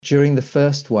During the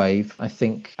first wave, I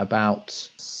think about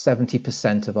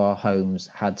 70% of our homes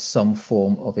had some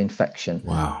form of infection.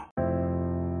 Wow.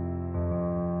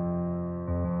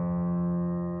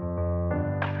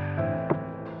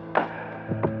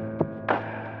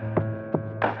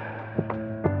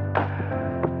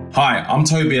 Hi, I'm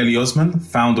Toby Ellie Osman,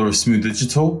 founder of Smooth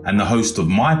Digital and the host of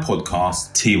my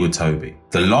podcast, Tea with Toby.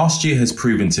 The last year has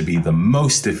proven to be the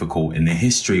most difficult in the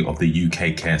history of the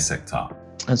UK care sector.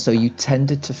 And so you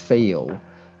tended to feel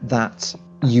that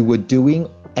you were doing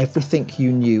everything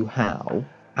you knew how,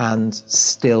 and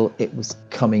still it was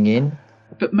coming in.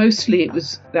 But mostly it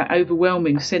was that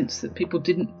overwhelming sense that people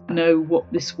didn't know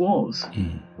what this was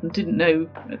and didn't know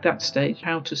at that stage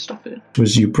how to stop it.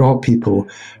 Was you brought people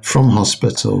from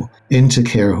hospital into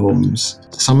care homes,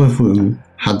 some of whom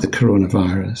had the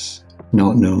coronavirus,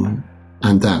 not known,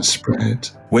 and that spread.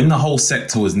 When the whole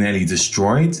sector was nearly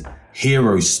destroyed,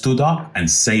 heroes stood up and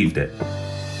saved it.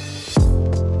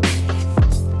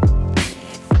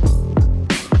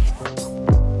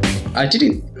 I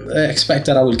didn't expect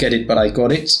that I would get it, but I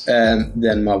got it.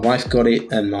 Then my wife got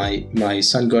it and my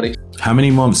son got it. How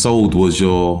many months old was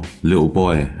your little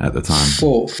boy at the time?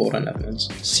 4.5 months.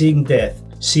 Seeing death,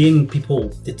 seeing people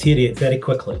deteriorate very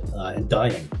quickly and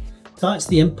dying. That's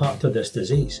the impact of this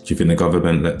disease. Do you think the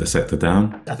government let the sector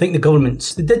down? I think the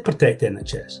government, they did protect the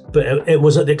NHS, but it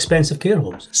was at the expense of care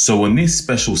homes. So on this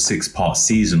special 6-part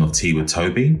season of Tea with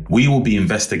Toby, we will be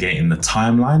investigating the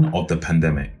timeline of the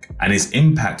pandemic and its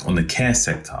impact on the care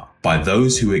sector by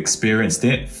those who experienced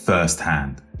it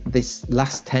firsthand. This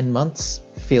last 10 months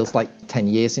feels like 10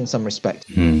 years in some respect.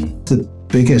 The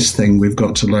biggest thing we've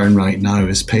got to learn right now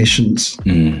is patience.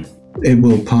 It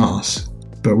will pass,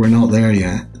 but we're not there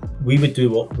yet. We would do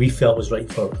what we felt was right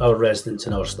for our residents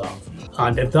and our staff.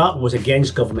 And if that was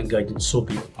against government guidance, so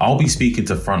be it. I'll be speaking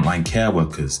to frontline care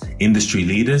workers, industry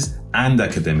leaders and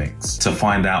academics to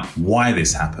find out why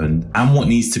this happened and what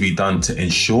needs to be done to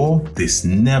ensure this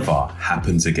never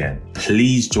happens again.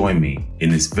 Please join me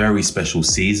in this very special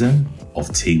season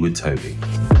of Tea with Toby.